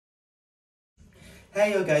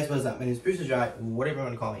Hey yo guys, what's up? My name is Bruce or Jai, whatever you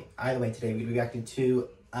want to call me. Either way, today we're going to be reacting to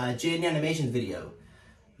Jaiden Animations video.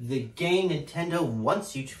 The game Nintendo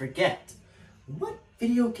wants you to forget. What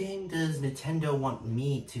video game does Nintendo want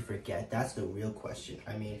me to forget? That's the real question.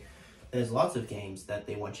 I mean, there's lots of games that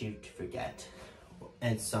they want you to forget,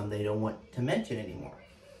 and some they don't want to mention anymore.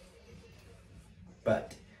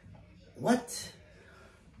 But what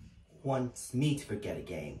wants me to forget a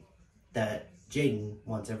game that Jaiden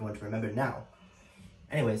wants everyone to remember now?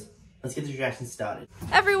 Anyways, let's get this reaction started.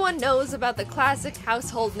 Everyone knows about the classic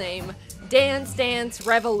household name, Dance Dance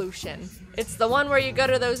Revolution. It's the one where you go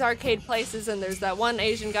to those arcade places and there's that one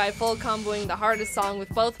Asian guy full comboing the hardest song with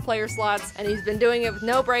both player slots, and he's been doing it with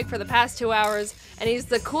no break for the past 2 hours, and he's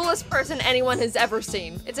the coolest person anyone has ever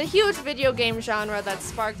seen. It's a huge video game genre that's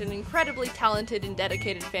sparked an incredibly talented and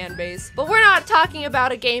dedicated fan base, but we're not talking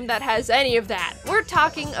about a game that has any of that. We're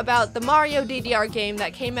talking about the Mario DDR game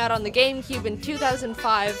that came out on the GameCube in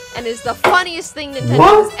 2005 and is the funniest thing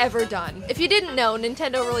Nintendo has ever done. If you didn't know,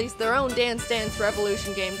 Nintendo released their own Dance Dance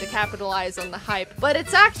Revolution game to capitalize on the hype, but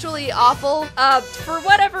it's actually awful. For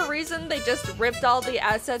whatever reason, they just ripped all the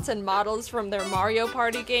assets and models from their Mario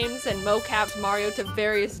Party games and mocapped Mario to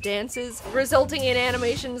various dances, resulting in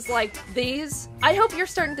animations like these. I hope you're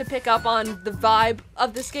starting to pick up on the vibe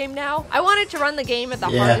of this game now. I wanted to run the game at the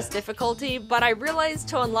hardest difficulty, but I realized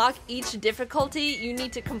to unlock each difficulty, you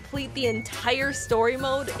need to complete the entire story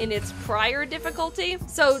mode in its prior difficulty.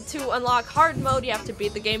 So to unlock hard mode, you have to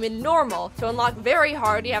beat the game in normal. To unlock very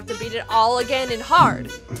hard, you have to beat it all again in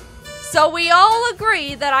hard. So we all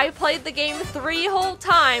agree that I played the game 3 whole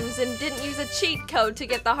times and didn't use a cheat code to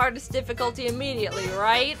get the hardest difficulty immediately,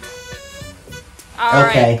 right?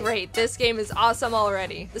 Alright, great. This game is awesome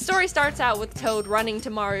already. The story starts out with Toad running to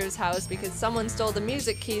Mario's house because someone stole the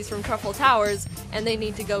music keys from Truffle Towers and they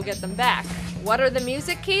need to go get them back. What are the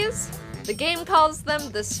music keys? The game calls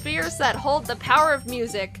them the spheres that hold the power of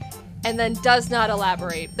music, and then does not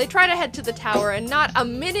elaborate. They try to head to the tower, and not a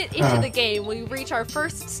minute into the game, we reach our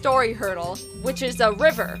first story hurdle, which is a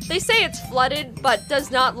river. They say it's flooded, but does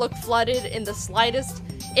not look flooded in the slightest.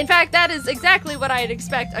 In fact, that is exactly what I'd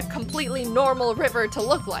expect a completely normal river to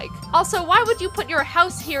look like. Also, why would you put your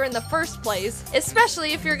house here in the first place,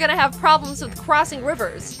 especially if you're gonna have problems with crossing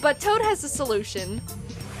rivers? But Toad has a solution,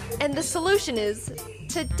 and the solution is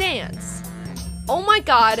to dance. Oh my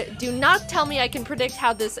god, do not tell me I can predict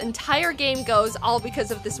how this entire game goes all because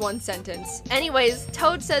of this one sentence. Anyways,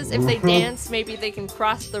 Toad says if they dance, maybe they can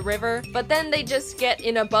cross the river, but then they just get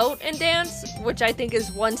in a boat and dance, which I think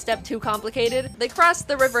is one step too complicated. They cross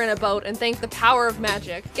the river in a boat and thank the power of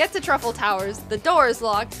magic, get to Truffle Towers, the door is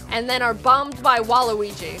locked, and then are bombed by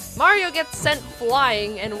Waluigi. Mario gets sent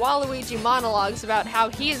flying, and Waluigi monologues about how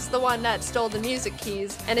he is the one that stole the music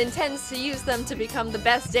keys and intends to use them to become the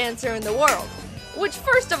best dancer in the world. Which,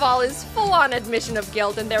 first of all, is full-on admission of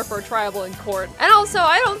guilt and therefore triable in court. And also,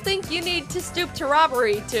 I don't think you need to stoop to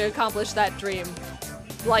robbery to accomplish that dream.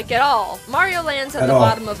 Like, at all. Mario lands at the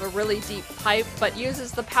bottom of a really deep pipe, but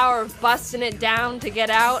uses the power of busting it down to get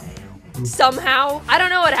out. Somehow. I don't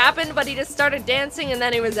know what happened, but he just started dancing and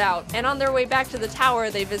then he was out. And on their way back to the tower,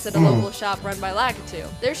 they visit a local shop run by Lakitu.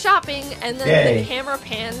 They're shopping, and then the camera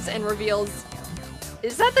pans and reveals,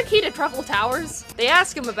 is that the key to Truffle Towers? They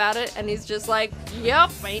ask him about it, and he's just like, yup,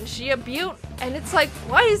 ain't she a beaut? And it's like,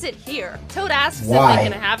 why is it here? Toad asks if they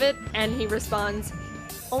can have it, and he responds,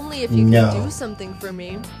 only if you can do something for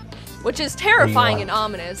me. Which is terrifying and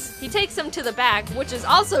ominous. He takes him to the back, which is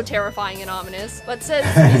also terrifying and ominous, but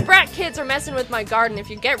says, these brat kids are messing with my garden. If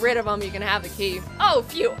you get rid of them, you can have the key. Oh,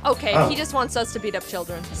 phew. Okay, he just wants us to beat up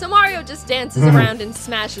children. So Mario just dances around and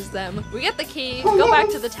smashes them. We get the key, go back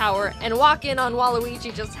to the tower, and walk in on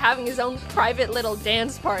Waluigi just having his own private little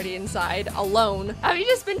dance party inside, alone. Have you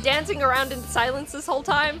just been dancing around in silence this whole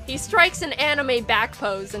time? He strikes an anime back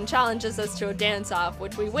pose and challenges us to a dance-off,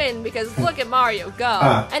 which we win because look at Mario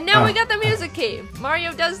go. And now we got the music key.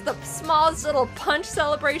 Mario does the smallest little punch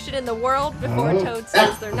celebration in the world before Toad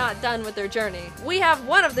says they're not done with their journey. We have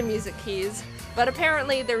one of the music keys, but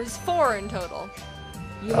apparently there's 4 in total.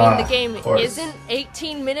 You mean the game isn't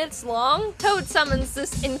 18 minutes long? Toad summons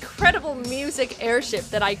this incredible music airship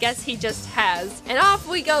that I guess he just has, and off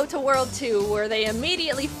we go to World 2, where they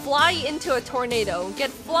immediately fly into a tornado, get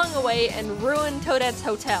flung away, and ruin Toadette's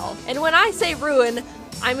hotel. And when I say ruin,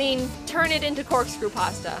 I mean, turn it into corkscrew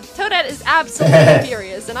pasta. Toadette is absolutely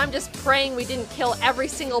furious, and I'm just praying we didn't kill every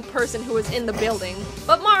single person who was in the building.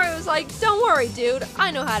 But Mario's like, don't worry, dude,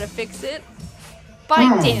 I know how to fix it. By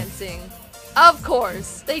dancing. Of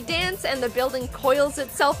course. They dance and the building coils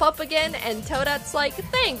itself up again, and Toadette's like,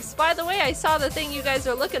 thanks, by the way, I saw the thing you guys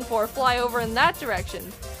are looking for fly over in that direction.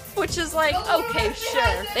 which is like, okay,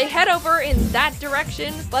 sure. They head over in that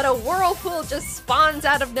direction, but a whirlpool just spawns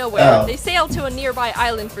out of nowhere. They sail to a nearby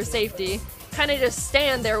island for safety, kind of just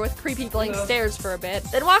stand there with creepy blank stares for a bit,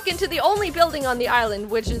 then walk into the only building on the island,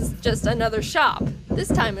 which is just another shop. This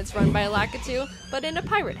time it's run by a Lakitu, but in a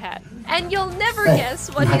pirate hat. And you'll never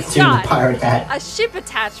guess what he's got. A ship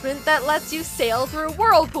attachment that lets you sail through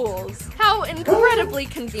whirlpools. How incredibly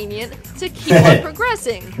convenient to keep on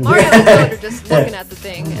progressing. Mario and Toad are just looking at the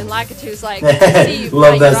thing, and Lakitu's like, see,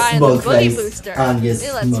 by your eye on the boogie booster.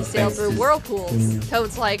 It lets you sail through whirlpools.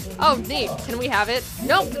 Toad's like, oh, neat, can we have it?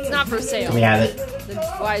 Nope, it's not for sale. Can we have it? Then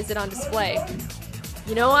why is it on display?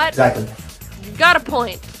 You know what? Exactly. You've got a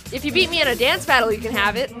point. If you beat me in a dance battle, you can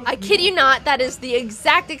have it. I kid you not, that is the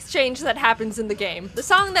exact exchange that happens in the game. The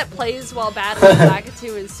song that plays while battling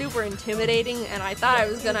Lakitu is super intimidating, and I thought I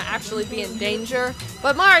was gonna actually be in danger.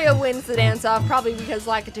 But Mario wins the dance-off, probably because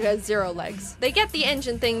Lakitu has 0 legs. They get the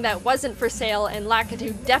engine thing that wasn't for sale, and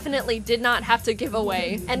Lakitu definitely did not have to give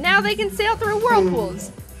away. And now they can sail through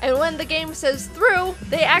whirlpools. And when the game says through,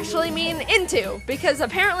 they actually mean into, because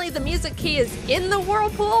apparently the music key is in the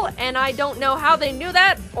whirlpool, and I don't know how they knew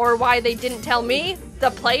that, or why they didn't tell me, the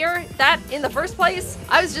player, that in the first place.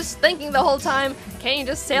 I was just thinking the whole time, can't you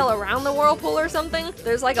just sail around the whirlpool or something?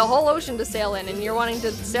 There's like a whole ocean to sail in, and you're wanting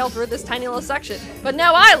to sail through this tiny little section. But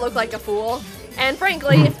now I look like a fool. And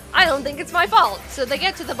frankly, I don't think it's my fault. So they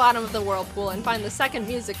get to the bottom of the whirlpool and find the second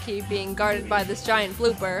music key being guarded by this giant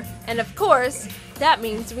blooper. And of course, that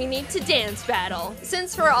means we need to dance battle.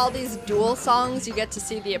 Since for all these duel songs you get to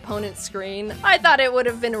see the opponent's screen, I thought it would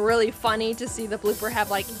have been really funny to see the blooper have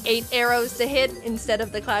like 8 arrows to hit instead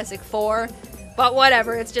of the classic 4. But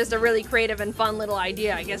whatever, it's just a really creative and fun little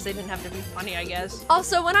idea. I guess they didn't have to be funny, I guess.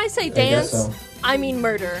 Also, when I say dance, I mean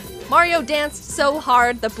murder. Mario danced so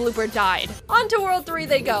hard the blooper died. On to World 3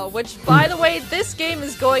 they go, which, by the way, this game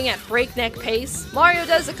is going at breakneck pace. Mario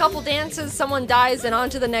does a couple dances, someone dies, and on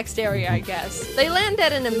to the next area, I guess. They land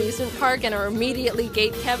at an amusement park and are immediately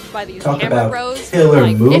gate-kept by these hammer bros.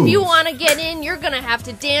 Like, if you want to get in, you're gonna have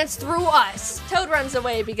to dance through us. Toad runs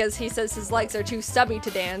away because he says his legs are too stubby to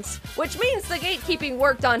dance, which means the gatekeeping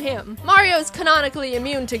worked on him. Mario's canonically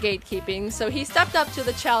immune to gatekeeping, so he stepped up to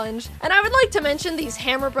the challenge, and I would like to mention these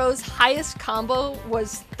hammer bros' highest combo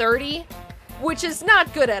was 30, which is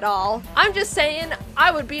not good at all. I'm just saying,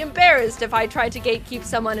 I would be embarrassed if I tried to gatekeep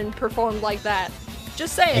someone and performed like that.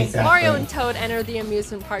 Just saying. Exactly. Mario and Toad enter the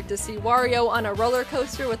amusement park to see Wario on a roller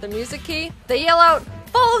coaster with a music key. They yell out,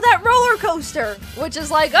 "Follow that roller coaster!" Which is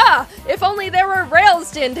like, if only there were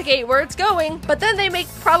rails to indicate where it's going. But then they make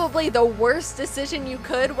probably the worst decision you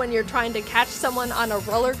could when you're trying to catch someone on a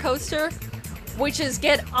roller coaster, which is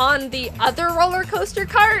get on the other roller coaster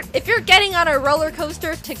cart. If you're getting on a roller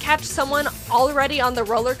coaster to catch someone already on the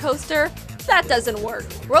roller coaster, that doesn't work.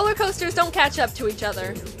 Roller coasters don't catch up to each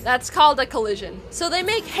other. That's called a collision. So they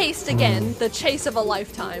make haste again, the chase of a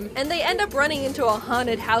lifetime, and they end up running into a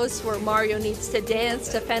haunted house where Mario needs to dance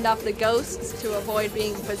to fend off the ghosts to avoid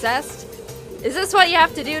being possessed. Is this what you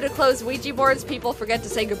have to do to close Ouija boards people forget to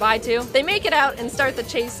say goodbye to? They make it out and start the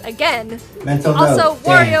chase again. Also,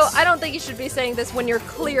 Wario, I don't think you should be saying this when you're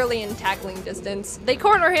clearly in tackling distance. They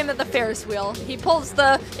corner him at the Ferris wheel. He pulls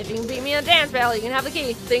the, "if you can beat me in a dance battle, you can have the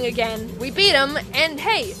key" thing again. We beat him, and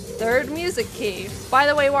hey, third music key. By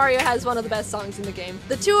the way, Wario has one of the best songs in the game.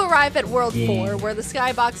 The two arrive at World 4, where the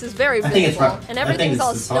skybox is very visible, and everything's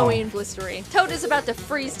all snowy and blistery. Toad is about to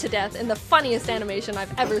freeze to death in the funniest animation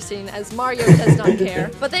I've ever seen, as Mario does not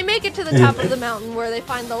care. But they make it to the top of the mountain, where they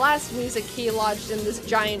find the last music key lodged in this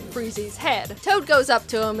giant Freezy's head. Toad goes up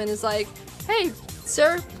to him and is like, "Hey,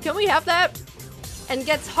 sir, can we have that?" And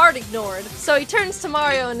gets hard ignored. So he turns to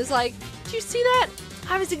Mario and is like, "Did you see that?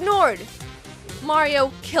 I was ignored."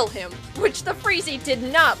 Mario, kill him, which the Freezy did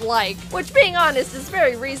not like, which, being honest, is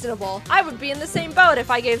very reasonable. I would be in the same boat if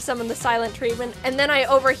I gave someone the silent treatment and then I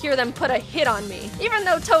overhear them put a hit on me. Even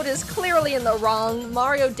though Toad is clearly in the wrong,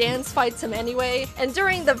 Mario dance fights him anyway, and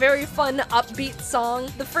during the very fun upbeat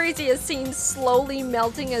song, the Freezy is seen slowly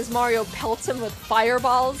melting as Mario pelts him with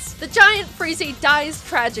fireballs. The giant Freezy dies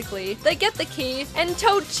tragically. They get the key, and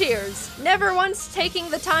Toad cheers, never once taking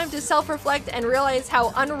the time to self-reflect and realize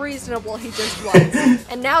how unreasonable he just was.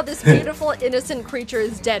 And now this beautiful, innocent creature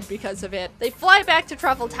is dead because of it. They fly back to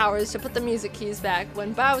Truffle Towers to put the music keys back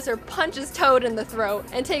when Bowser punches Toad in the throat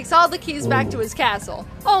and takes all the keys back to his castle.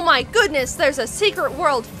 Oh my goodness, there's a Secret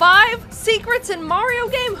World 5? Secrets in Mario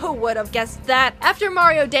game? Who would have guessed that? After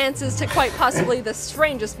Mario dances to quite possibly the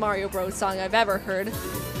strangest Mario Bros song I've ever heard.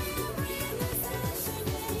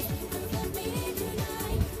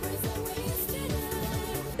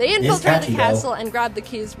 They infiltrate the castle and grab the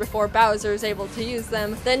keys before Bowser is able to use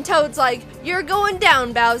them. Then Toad's like, "You're going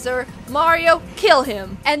down, Bowser. Mario, kill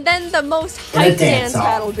him." And then the most hype dance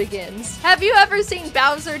battle begins. Have you ever seen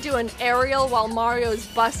Bowser do an aerial while Mario's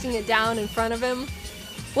busting it down in front of him?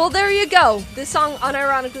 Well, there you go. This song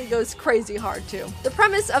unironically goes crazy hard too. The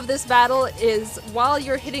premise of this battle is while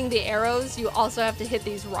you're hitting the arrows, you also have to hit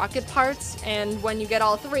these rocket parts, and when you get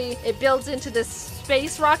all three, it builds into this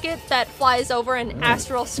space rocket that flies over and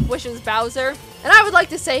astral squishes Bowser. And I would like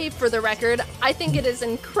to say, for the record, I think it is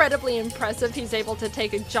incredibly impressive he's able to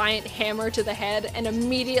take a giant hammer to the head and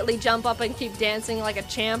immediately jump up and keep dancing like a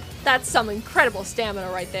champ. That's some incredible stamina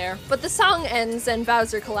right there. But the song ends and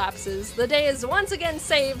Bowser collapses. The day is once again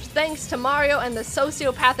saved thanks to Mario and the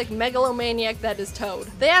sociopathic megalomaniac that is Toad.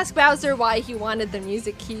 They ask Bowser why he wanted the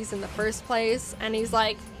music keys in the first place, and he's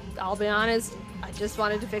like, "I'll be honest, I just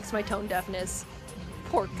wanted to fix my tone deafness."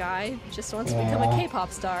 Poor guy, just wants to become a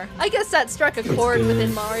K-pop star. I guess that struck a chord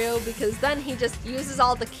within Mario because then he just uses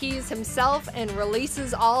all the keys himself and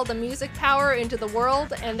releases all the music power into the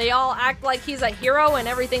world, and they all act like he's a hero and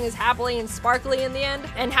everything is happily and sparkly in the end,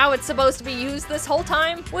 and how it's supposed to be used this whole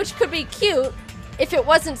time, which could be cute if it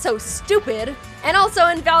wasn't so stupid, and also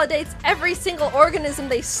invalidates every single organism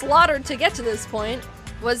they slaughtered to get to this point.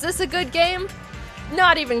 Was this a good game?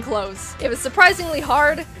 Not even close. It was surprisingly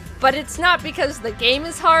hard, but it's not because the game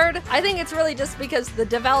is hard. I think it's really just because the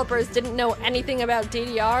developers didn't know anything about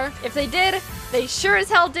DDR. If they did, they sure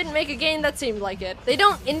as hell didn't make a game that seemed like it. They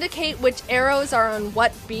don't indicate which arrows are on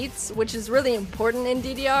what beats, which is really important in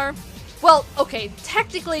DDR. Well, okay,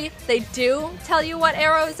 technically they do tell you what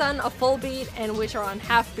arrows on a full beat and which are on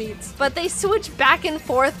half beats, but they switch back and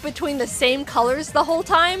forth between the same colors the whole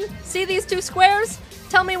time. See these two squares?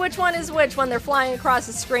 Tell me which one is which when they're flying across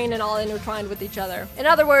the screen and all intertwined with each other. In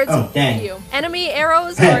other words, you. Enemy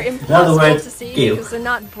arrows are impossible to see because they're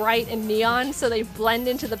not bright and neon, so they blend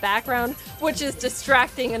into the background, which is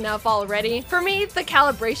distracting enough already. For me, the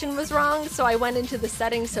calibration was wrong, so I went into the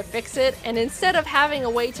settings to fix it, and instead of having a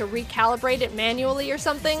way to recalibrate it manually or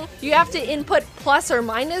something, you have to input plus or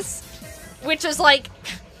minus, which is like...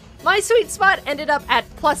 My sweet spot ended up at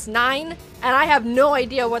 +9, and I have no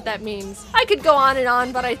idea what that means. I could go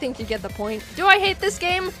on, but I think you get the point. Do I hate this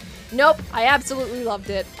game? Nope, I absolutely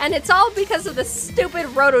loved it. And it's all because of the stupid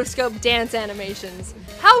rotoscope dance animations.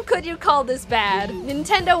 How could you call this bad?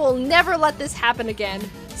 Nintendo will never let this happen again.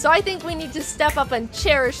 So I think we need to step up and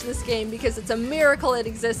cherish this game because it's a miracle it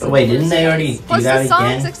exists. Wait, didn't they already do Plus that the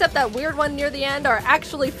songs, again? except that weird one near the end, are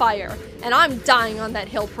actually fire. And I'm dying on that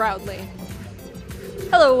hill proudly.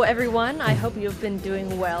 Hello everyone, I hope you've been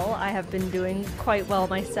doing well. I have been doing quite well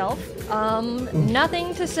myself.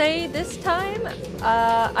 Nothing to say this time.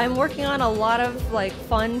 I'm working on a lot of like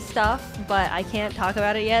fun stuff, but I can't talk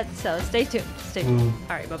about it yet, so stay tuned. Stay tuned.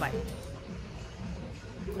 Alright, bye-bye.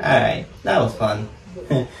 Alright, that was fun.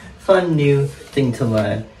 Fun new thing to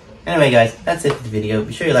learn. Anyway guys, that's it for the video.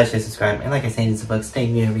 Be sure you like, share, subscribe, and like I say in this book, stay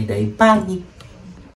new every day. Bye!